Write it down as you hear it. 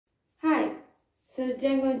So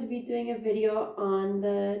today I'm going to be doing a video on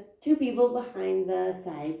the two people behind the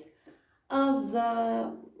sides of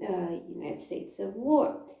the United States Civil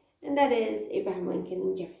War, and that is Abraham Lincoln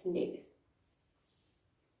and Jefferson Davis.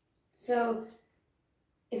 So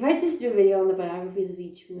if I just do a video on the biographies of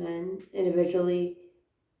each man individually,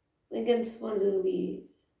 Lincoln's one is going to be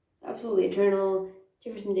absolutely eternal,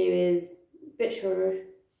 Jefferson Davis a bit shorter.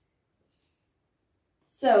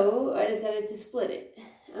 So I decided to split it.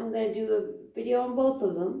 I'm going to do a video on both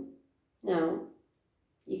of them. Now,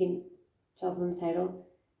 you can tell from the title,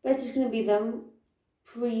 but it's just going to be them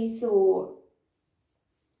pre-Civil War.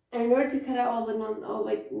 And in order to cut out all the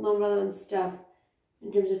non-relevant stuff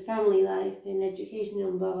in terms of family life and education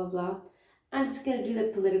and blah blah blah, I'm just going to do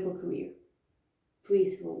the political career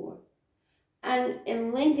pre-Civil War. And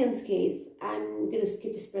in Lincoln's case, I'm going to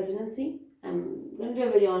skip his presidency. I'm going to do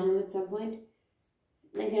a video on him at some point.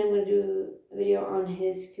 Lincoln, I'm going to do a video on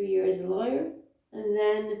his career as a lawyer, and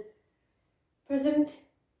then president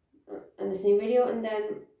on the same video, and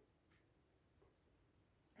then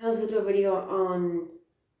I also do a video on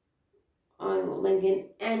Lincoln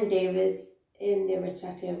and Davis in their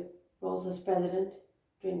respective roles as president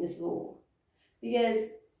during the Civil War. Because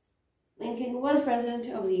Lincoln was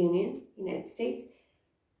president of the United States,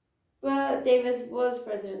 but Davis was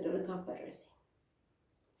president of the Confederacy.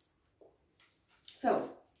 So,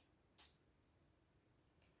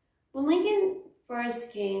 when Lincoln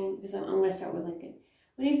first came, because I'm going to start with Lincoln.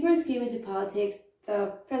 When he first came into politics,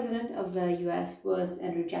 the president of the U.S. was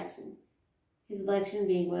Andrew Jackson. His election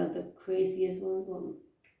being one of the craziest ones. Well,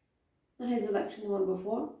 not his election, the one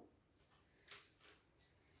before,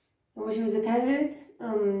 in which he was a candidate.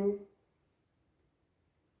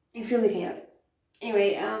 Extremely chaotic.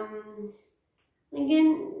 Anyway,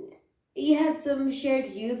 Lincoln, he had some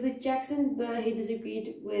shared views with Jackson, but he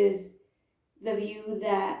disagreed with the view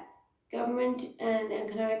that government and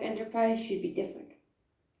economic enterprise should be different.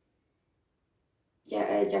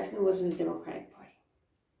 Jackson was from the Democratic Party.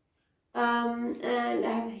 And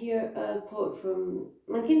I have here a quote from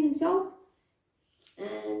Lincoln himself.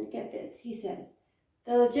 And get this, he says,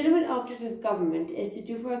 "The legitimate object of government is to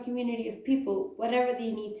do for a community of people whatever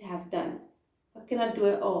they need to have done, but cannot do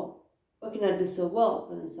it all, or cannot do so well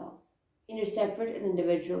for themselves, in their separate and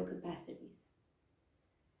individual capacities."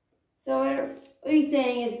 So what he's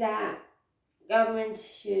saying is that government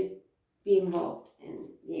should be involved in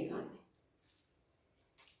the economy.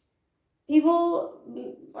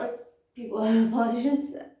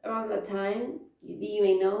 Politicians around that time, you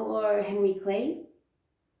may know, or Henry Clay,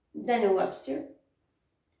 Daniel Webster.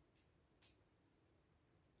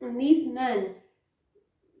 And these men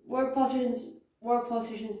were politicians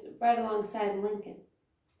right alongside Lincoln,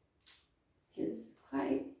 which is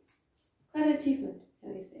quite an achievement, I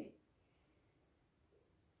would say.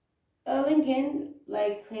 Lincoln,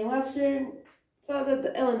 like Clay and Webster, thought that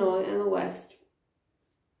the Illinois and the West,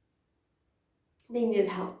 they needed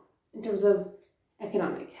help in terms of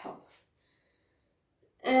economic help.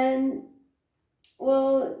 And,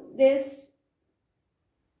 well, they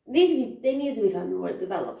needed to become more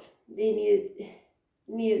developed. They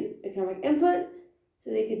needed economic input so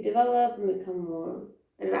they could develop and become more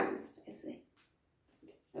advanced, I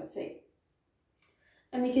would say.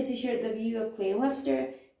 And because he shared the view of Clay and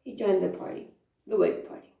Webster, he joined the party, the Whig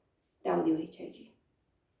Party, WHIG.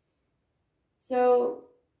 So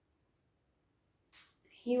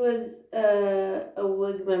he was a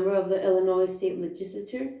Whig member of the Illinois state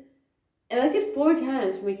legislature, elected 4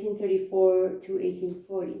 times from 1834 to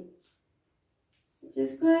 1840, which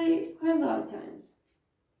is quite a lot of times.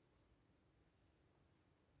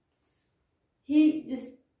 He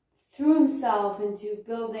just threw himself into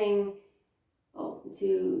building,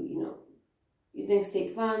 using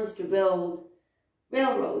state funds to build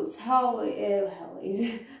railroads, highways,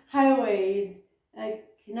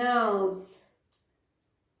 canals.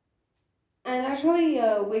 And actually,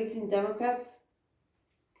 Whigs and Democrats,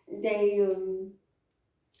 they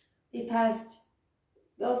passed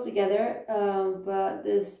bills together, but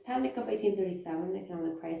this panic of 1837,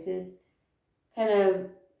 economic crisis, kind of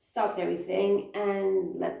stopped everything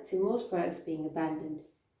and led to most projects being abandoned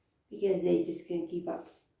because they just couldn't keep up.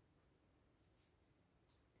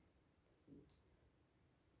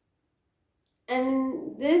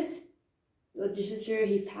 And this legislature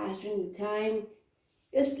he passed during the time,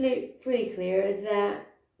 it was pretty clear that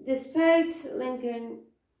despite Lincoln,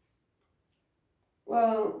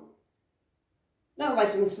 well, not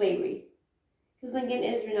liking slavery, because Lincoln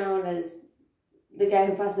is renowned as the guy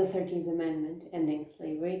who passed the 13th Amendment, ending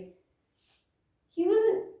slavery, he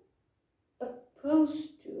wasn't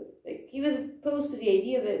opposed to it. Like, he was opposed to the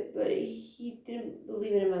idea of it, but he didn't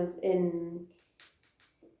believe in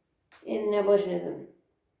in abolitionism.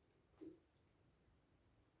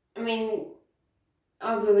 I mean,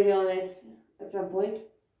 I'll do a video on this at some point.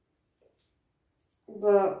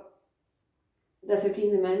 But the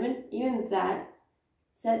 13th Amendment, even that,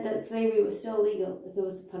 said that slavery was still legal if it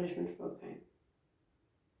was the punishment for a crime.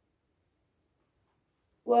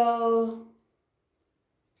 Well,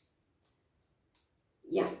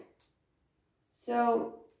 yeah.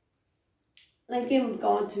 So Lincoln would go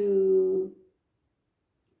on to,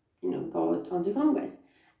 go on to Congress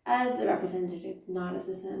as a representative, not as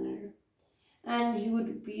a senator. And he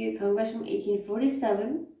would be in Congress from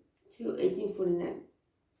 1847 to 1849.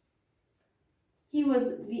 He was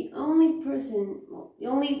the only person,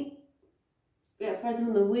 president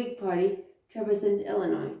of the Whig Party to represent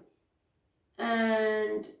Illinois.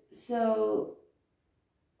 And so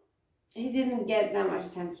he didn't get that much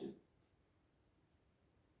attention.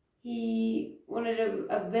 He wanted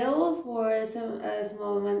a bill for a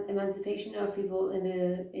small emancipation of people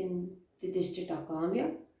in the District of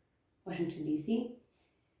Columbia, Washington, D.C.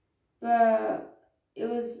 But it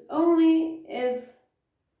was only if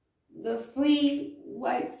the free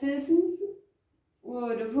white citizens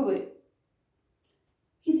would approve it.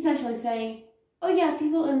 He's essentially saying, oh yeah,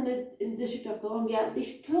 people in the District of Columbia, they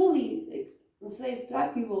should totally, enslaved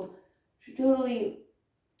black people should totally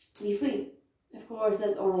be free. Of course,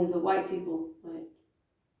 that's only the white people, right?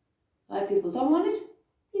 White people don't want it,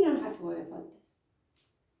 you don't have to worry about this.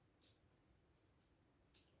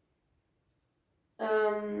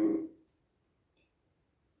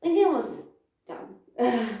 Lincoln wasn't dumb.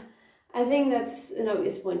 I think that's an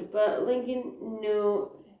obvious point, but Lincoln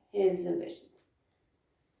knew his ambition.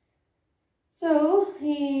 So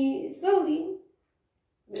he slowly,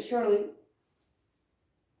 but surely,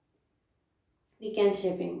 began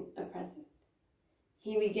shaping a president.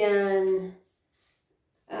 He began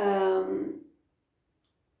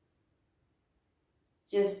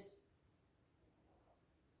just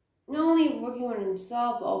not only working on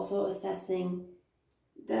himself, but also assessing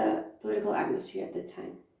the political atmosphere at the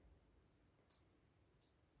time.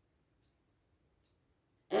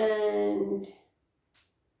 And,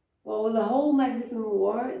 well, with the whole Mexican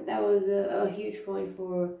War, that was a huge point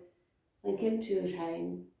for Lincoln to try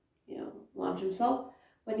and, launch himself.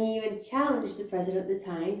 When he even challenged the president at the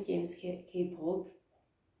time, James K. Polk,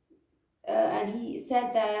 and he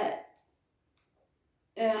said that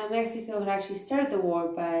Mexico had actually started the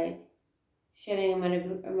war by shedding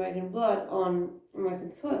American blood on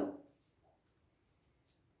American soil.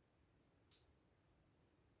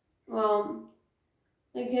 Well,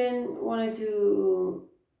 Lincoln wanted to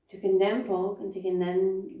condemn Polk and to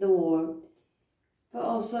condemn the war, but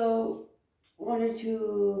also wanted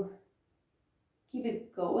to keep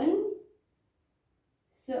it going.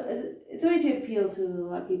 So it's a way to appeal to a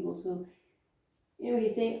lot of people. So,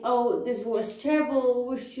 he's saying, oh, this war is terrible,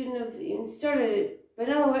 we shouldn't have even started it, but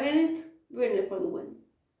now we're in it for the win.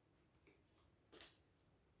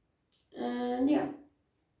 And yeah.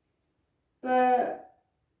 But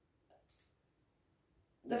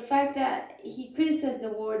the fact that he criticized the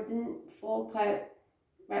war didn't fall quite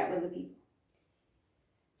right with the people.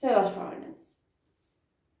 So he lost prominence.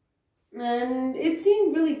 And it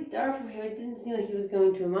seemed really dark for him. It didn't seem like he was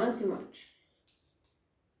going to amount to much.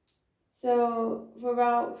 So for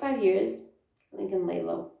about 5 years, Lincoln lay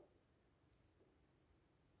low.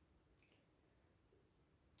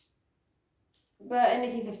 But in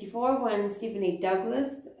 1854, when Stephen A.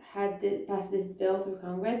 Douglas had passed this bill through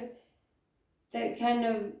Congress that kind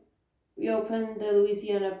of reopened the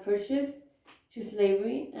Louisiana Purchase to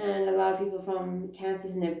slavery and allowed people from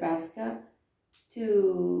Kansas and Nebraska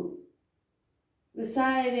to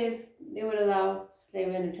decide if they would allow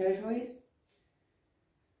slavery in the territories.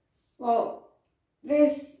 Well,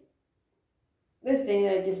 this thing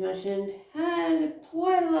that I just mentioned had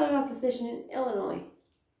quite a lot of opposition in Illinois.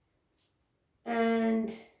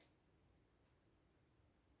 And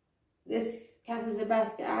this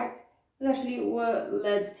Kansas-Nebraska Act was actually what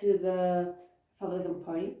led to the Republican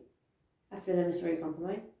Party after the Missouri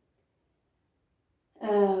Compromise,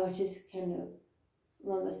 which is kind of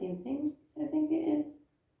around the same thing, I think it is.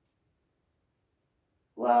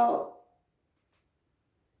 Well,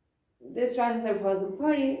 this rise of the Republican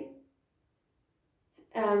Party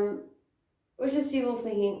was just people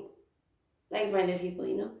thinking, like-minded people,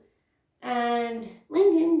 And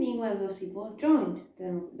Lincoln, being one of those people, joined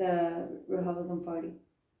the Republican Party.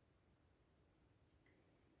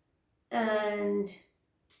 And,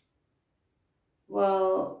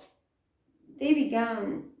 well, they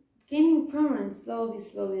began gaining prominence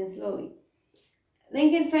slowly.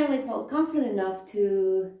 Lincoln finally felt confident enough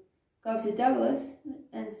to go up to Douglas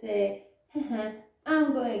and say,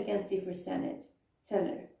 I'm going against you for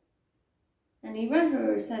senator. And he ran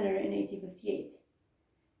for senator in 1858.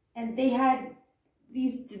 And they had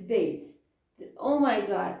these debates. Oh my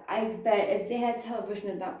God, I bet if they had television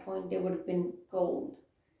at that point, they would have been gold.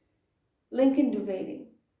 Lincoln debating.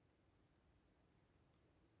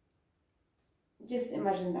 Just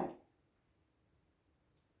imagine that.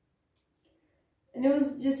 And it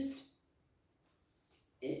was just,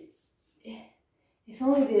 if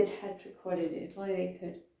only they had recorded it, if only they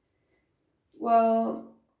could.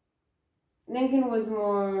 Well, Lincoln was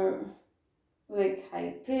more like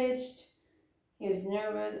high-pitched, he was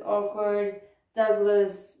nervous, awkward.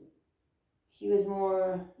 Douglas, he was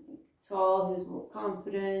more tall, he was more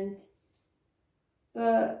confident.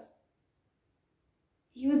 But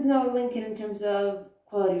he was no Lincoln in terms of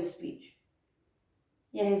quality of speech.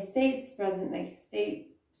 Yeah, his stage presence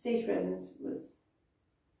was,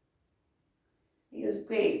 he was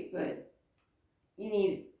great, but you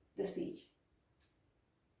need the speech.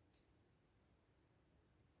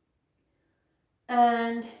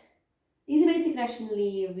 And these debates, you can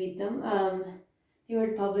actually read them. They were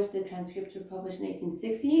published, the transcripts were published in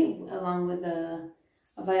 1860, along with a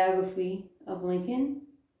biography of Lincoln,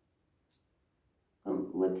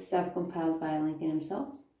 with stuff compiled by Lincoln himself.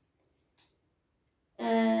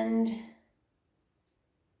 And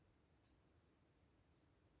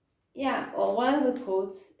yeah, well, one of the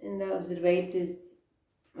quotes in those debates is,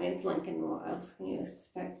 it's Lincoln, what else can you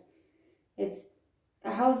expect? It's,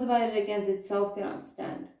 "A house divided against itself cannot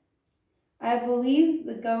stand. I believe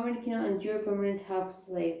the government cannot endure permanent half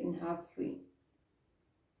slave and half free."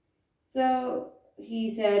 So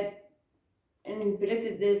he said, and he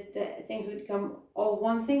predicted this, that things would become all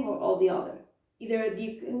one thing or all the other. Either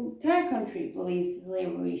the entire country believes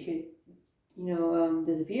slavery should,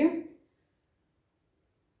 disappear,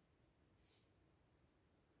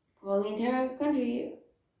 or the entire country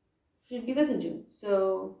should be listened to.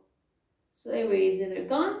 So slavery is either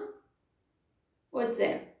gone or it's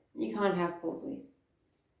there. You can't have both ways.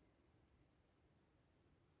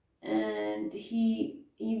 And he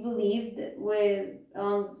believed that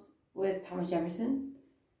with Thomas Jefferson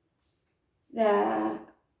that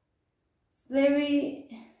slavery,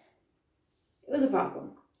 it was a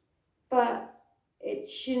problem, but it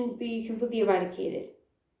shouldn't be completely eradicated.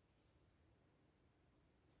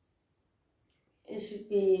 It should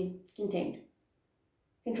be contained,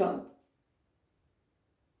 controlled.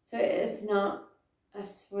 So it's not,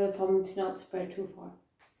 as for the problem to not spread too far.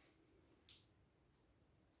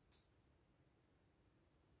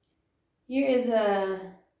 Here is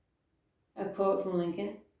a quote from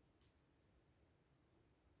Lincoln.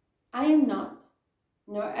 "I am not,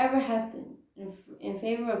 nor ever have been, in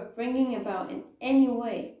favor of bringing about in any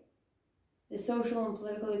way the social and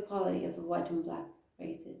political equality of the white and black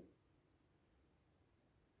races.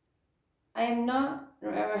 I am not,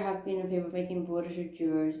 nor ever have been, in favor of making voters or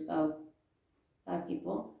jurors of black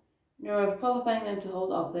people, nor of qualifying them to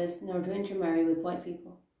hold office, nor to intermarry with white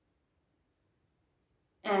people.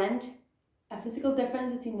 And a physical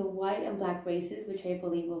difference between the white and black races, which I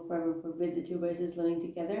believe will forever forbid the two races living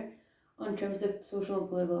together on terms of social and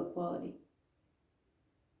political equality."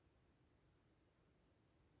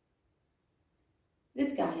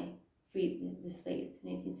 This guy freed the slaves in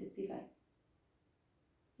 1865.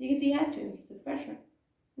 Because he had to, because he's a freshman.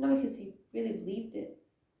 Not because he really believed it.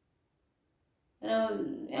 When I was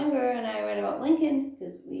younger and I read about Lincoln,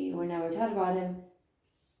 because we were never taught about him,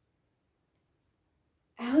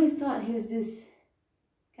 I always thought he was this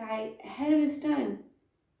guy ahead of his time,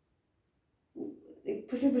 like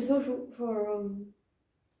pushing for social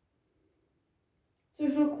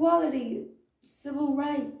equality, civil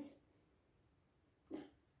rights. No.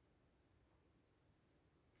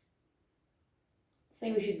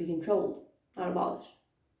 Slavery should be controlled, not abolished.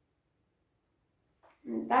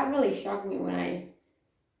 And that really shocked me when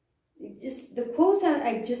the quotes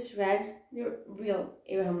I just read, they're real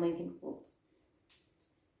Abraham Lincoln quotes,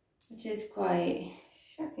 which is quite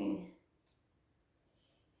shocking.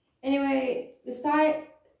 Anyway, despite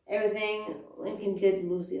everything, Lincoln did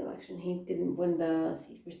lose the election. He didn't win the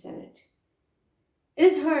seat for Senate. It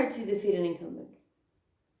is hard to defeat an incumbent.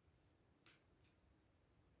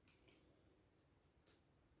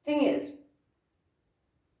 Thing is,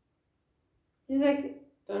 he's like,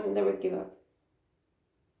 don't never give up.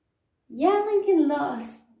 Yeah, Lincoln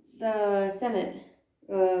lost the Senate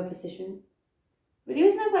position, but he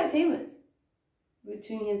was not quite famous.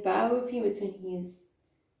 Between his biography, between his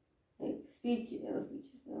speeches,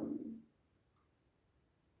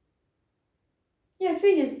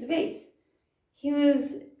 debates, he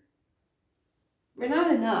was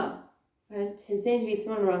renowned enough for his name to be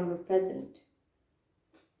thrown around for president.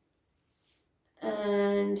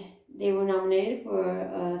 And they were nominated for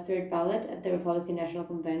a third ballot at the Republican National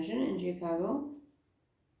Convention in Chicago.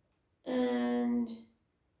 And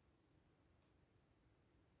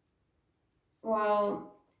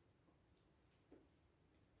while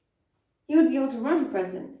he would be able to run for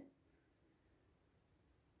president,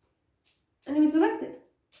 and he was elected.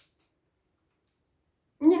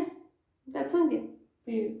 Yeah, that's Lincoln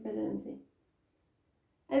pre-presidency.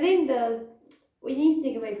 I think what you need to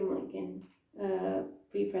take away from Lincoln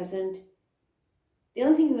pre-president, the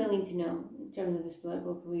only thing you really need to know in terms of his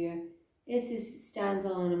political career is his stance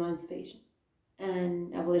on emancipation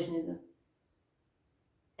and abolitionism.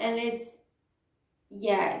 And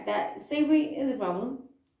that slavery is a problem,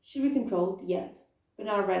 should be controlled, yes, but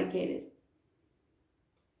not eradicated.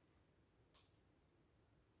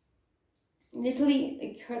 Literally,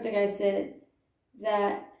 I heard the guy said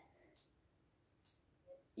that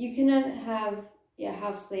you cannot have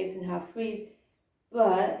slaves and have free,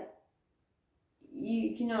 but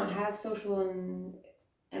you cannot have social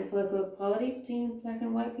and political equality between black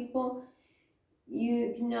and white people.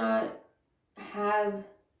 You cannot have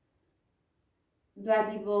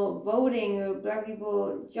black people voting or black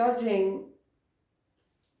people judging.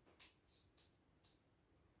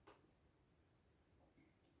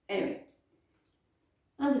 Anyway,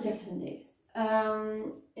 on to Jefferson Davis.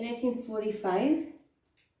 In 1845,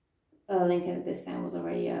 Lincoln at this time was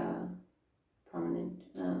already prominent,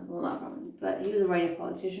 well, not prominent, but he was already a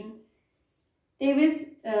politician. Davis,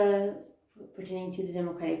 pertaining to the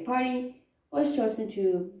Democratic Party, was chosen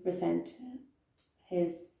to represent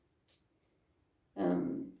his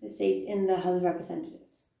state in the House of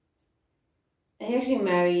Representatives. And he actually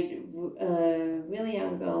married a really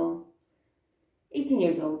young girl, 18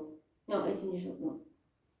 years old. No, 18 years old, no.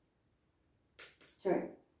 Sorry.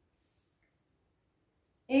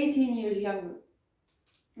 18 years younger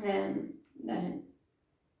than him.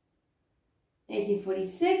 In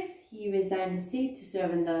 1846, he resigned his seat to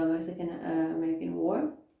serve in the Mexican-American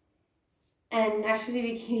War, and actually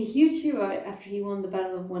became a huge hero after he won the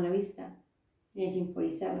Battle of Buena Vista in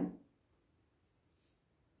 1847.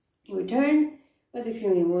 He returned, was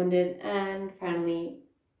extremely wounded, and finally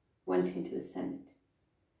went into the Senate.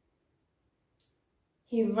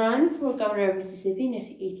 He ran for governor of Mississippi in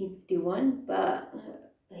 1851, but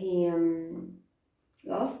he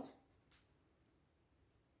lost.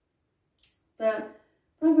 But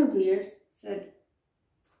Franklin leaders said,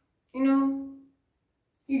 you're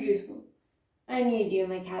useful. I need you in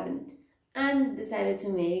my cabinet. And decided to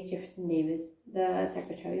make Jefferson Davis the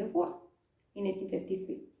Secretary of War in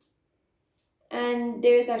 1853. And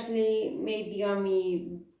Davis actually made the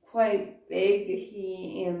army quite big.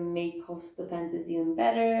 He made coastal defenses even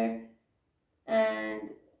better, and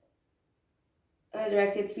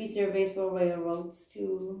directed 3 surveys for railroads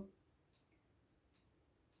to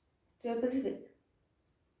the Pacific.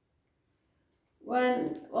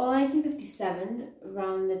 In 1957,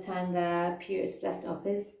 around the time that Pierce left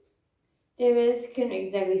office, Davis couldn't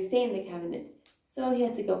exactly stay in the cabinet, so he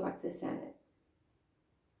had to go back to the Senate.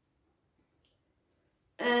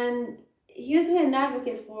 And he was an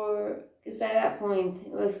advocate for, because by that point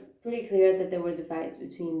it was pretty clear that there were divides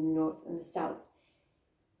between the North and the South.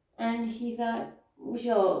 And he thought we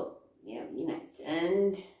should all, unite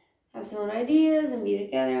and have similar ideas and be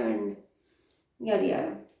together and yada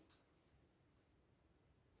yada.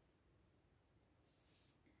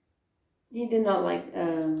 He did not like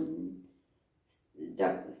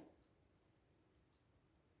Douglas,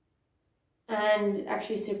 and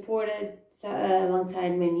actually supported,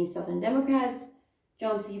 alongside many Southern Democrats,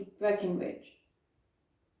 John C. Breckinridge.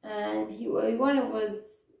 And what he wanted was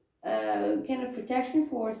kind of protection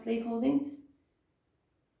for slave holdings.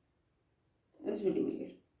 It was really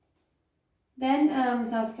weird. Then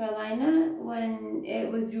South Carolina, when it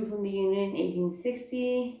withdrew from the Union in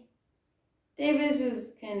 1860, Davis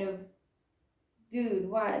was kind of, dude,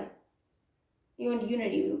 why? You want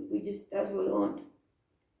unity, that's what we want.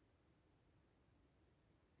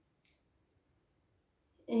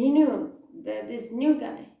 And he knew that this new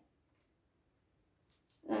guy,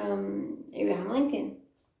 Abraham Lincoln,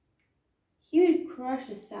 he would crush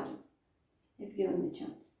the South if given the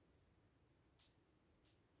chance.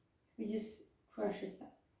 We just crush the South.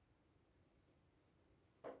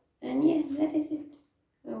 And yeah, that is it.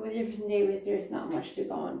 With Jefferson Davis, there's not much to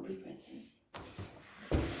go on pre-presidency.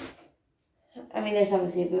 I mean, there's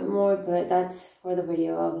obviously a bit more, but that's for the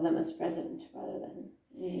video of them as president rather than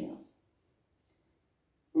anything else.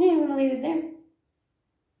 Yeah, I'm going to leave it there.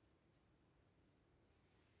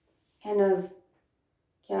 Kind of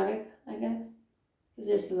chaotic, I guess. Because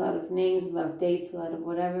there's a lot of names, a lot of dates, a lot of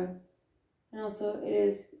whatever. And also, it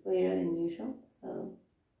is later than usual. so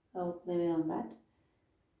I'll blame it on that.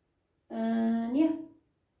 And yeah,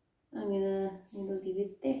 I'm gonna leave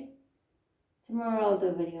it there. Tomorrow I'll do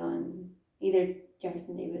a video on either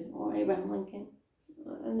Jefferson Davis or Abraham Lincoln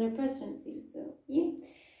and their presidency. So yeah,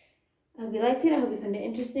 I hope you liked it. I hope you found it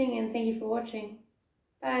interesting, and thank you for watching.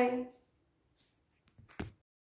 Bye.